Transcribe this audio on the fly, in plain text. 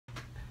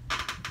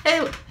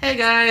Hey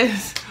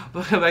guys!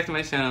 Welcome back to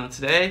my channel.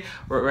 Today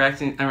I'm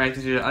reacting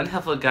to the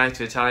Unhelpful Guide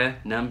to Hetalia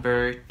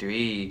number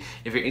 3.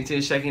 If you're interested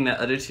in checking the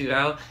other 2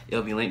 out,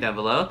 it'll be linked down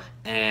below.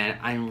 And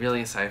I'm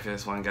really excited for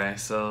this one,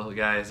 guys. So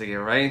guys, let's get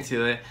right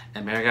into it.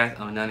 And remember guys,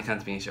 I'm not going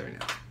to be show right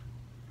now.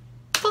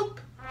 Boop!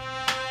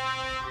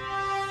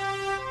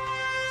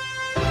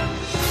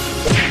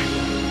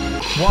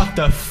 What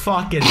the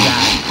fuck is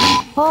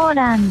that?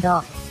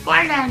 Orlando.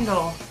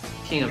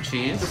 King of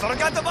cheese.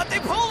 Forgot about the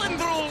Poland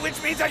rule,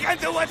 which means I can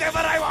do whatever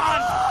I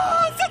want.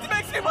 Oh, that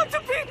makes me want to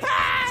be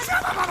passed.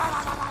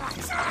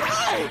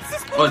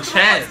 Oh,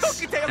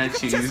 chess and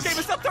cheese. Chess game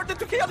is now turned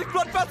into chaotic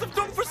bloodbath of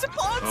doom for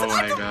support. Oh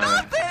my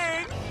god.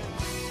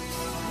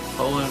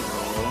 Poland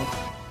roll.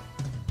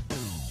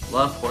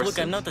 Love horses. Look,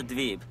 I'm not a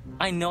dweeb.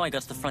 I know I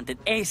got the front at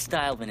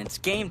A-style when it's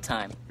game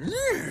time.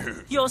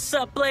 Yo,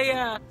 sup,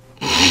 playa?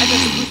 I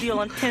got a good deal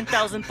on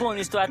 10,000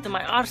 ponies to add to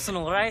my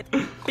arsenal, right?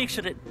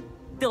 Picture it.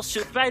 They'll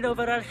shoot right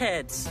over our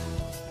heads.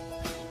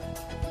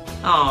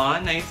 Aw,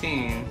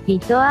 19.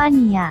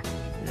 Lithuania.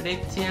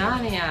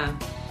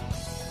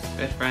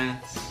 Good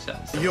friends.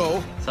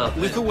 Yo, So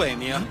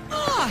Lithuania.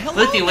 Ah,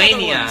 hello,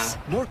 Lithuania. Netherlands.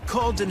 More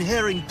cod and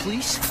herring,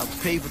 please. I'll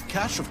pay with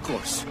cash, of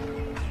course.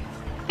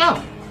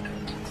 No.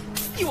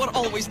 You are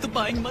always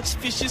buying much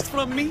fishes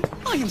from me.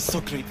 I am so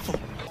grateful.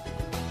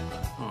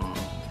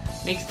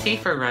 Makes tea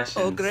for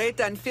Russians. Oh, great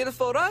and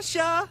fearful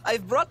Russia.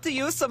 I've brought to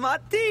you some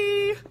hot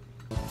tea.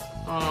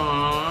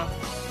 Aww.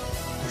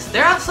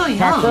 They're all so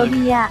young.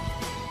 Latvia.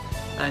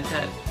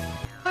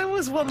 I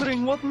was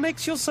wondering what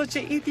makes you such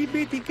a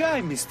itty-bitty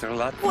guy, Mr.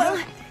 Latvia. Well,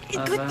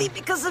 it could be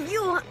because of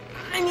you.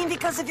 I mean,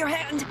 because of your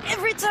hand.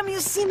 Every time you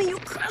see me, you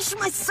crush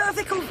my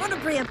cervical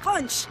vertebrae a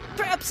punch.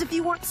 Perhaps if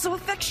you weren't so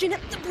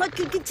affectionate, the blood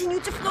could continue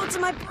to flow to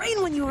my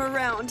brain when you were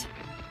around.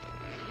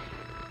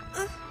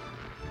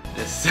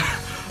 This.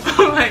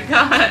 Oh my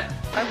god.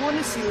 I want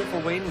to see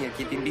Lithuania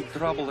get in big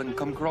trouble and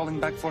come crawling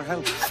back for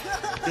help.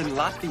 Then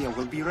Latvia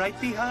will be right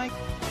behind.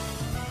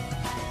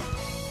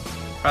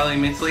 Probably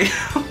mentally.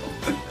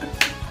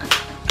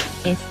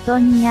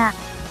 Estonia.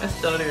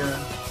 Estonia.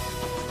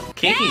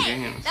 Kinky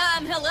dreams.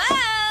 Hello?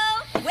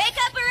 Wake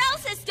up or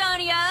else,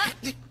 Estonia!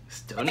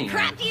 What the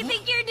crap do you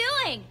think you're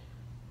doing?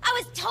 I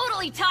was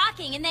totally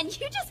talking and then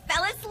you just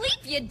fell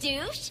asleep, you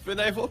douche! When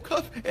I woke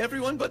up,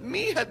 everyone but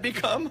me had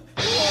become...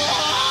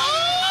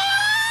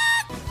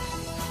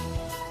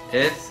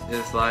 It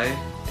is life.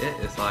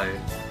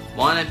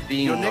 Wanna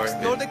be Your more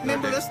next Nordic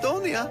member,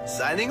 Estonia,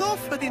 signing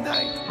off for the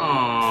night.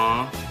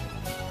 Aww.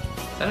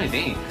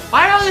 17.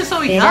 Why are they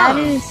so young?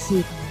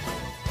 Belarusi.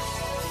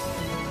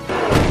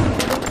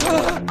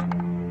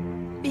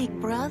 Big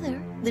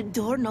brother, the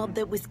doorknob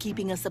that was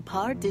keeping us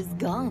apart is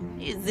gone.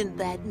 Isn't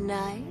that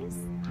nice?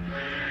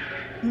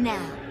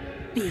 Now,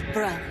 big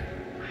brother,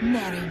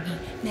 marry me,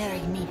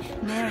 marry me,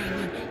 marry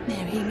me,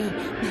 marry me,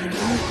 marry me,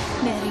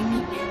 marry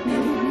me,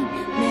 marry me,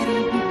 marry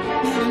me,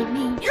 marry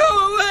me. Go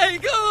away,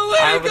 go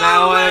away, I would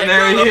not want to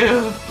marry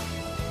you.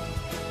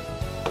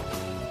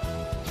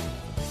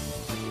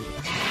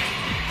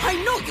 I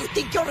know you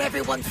think you're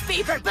everyone's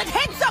favorite, but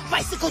heads up,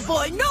 bicycle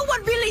boy, no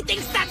one really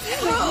thinks that's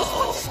true.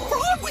 What's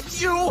wrong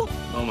with you?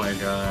 Oh my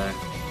god.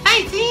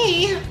 IT!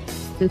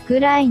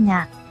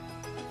 Ukraina.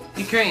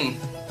 Ukraine.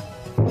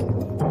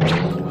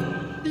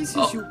 This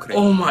is Ukraine.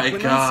 Oh my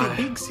when god. I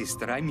say big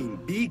sister, I mean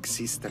big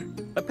sister.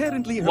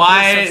 Apparently her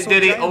Why breasts are so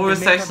did he giant they make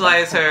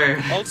over-sexualize her?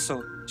 back.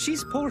 Also,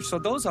 she's poor, so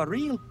those are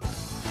real.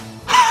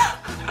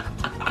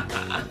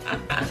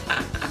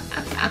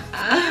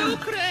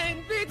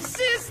 Ukraine, big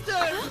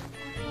sister!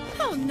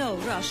 Oh no,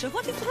 Russia,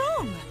 what is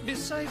wrong?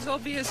 Besides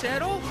obvious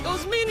arrow,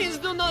 those minis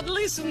do not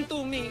listen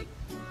to me.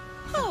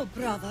 Oh,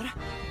 brother.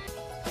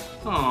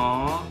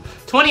 Aww.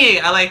 28,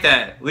 I like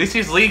that. At least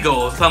she's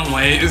legal in some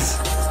ways.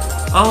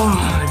 Oh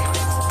my god.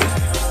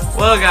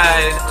 Well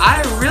guys,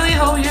 I really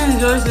hope you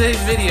enjoyed today's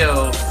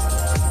video.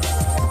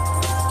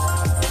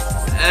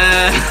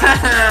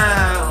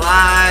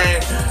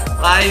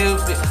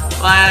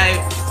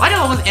 Why do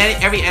almost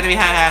every anime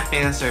have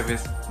fan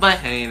service? But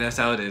hey, that's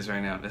how it is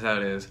right now. That's how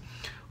it is.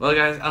 Well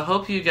guys, I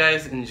hope you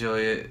guys enjoy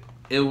it.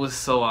 It was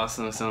so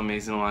awesome, so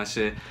amazing to watch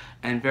it.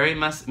 And very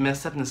messed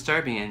up and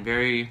disturbing and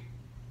very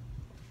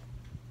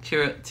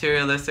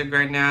materialistic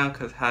right now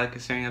because how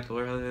concerning up the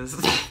world is.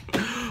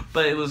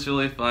 But it was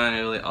really fun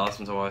and really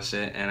awesome to watch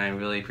it, and I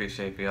really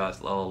appreciate for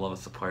y'all's level of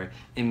support.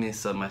 It means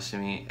so much to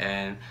me,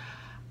 and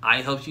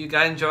I hope you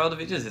guys enjoy all the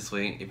videos this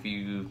week. If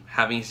you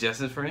have any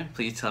suggestions for me,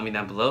 please tell me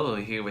down below.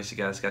 I'll hear what you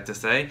guys got to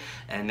say.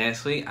 And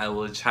next week, I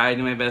will try to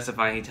do my best to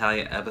find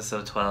Hetalia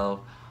episode 12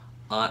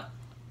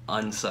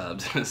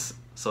 unsubbed,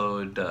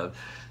 so dubbed.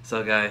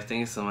 So guys,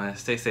 thank you so much.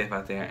 Stay safe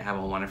out there and have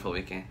a wonderful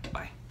weekend.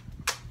 Bye.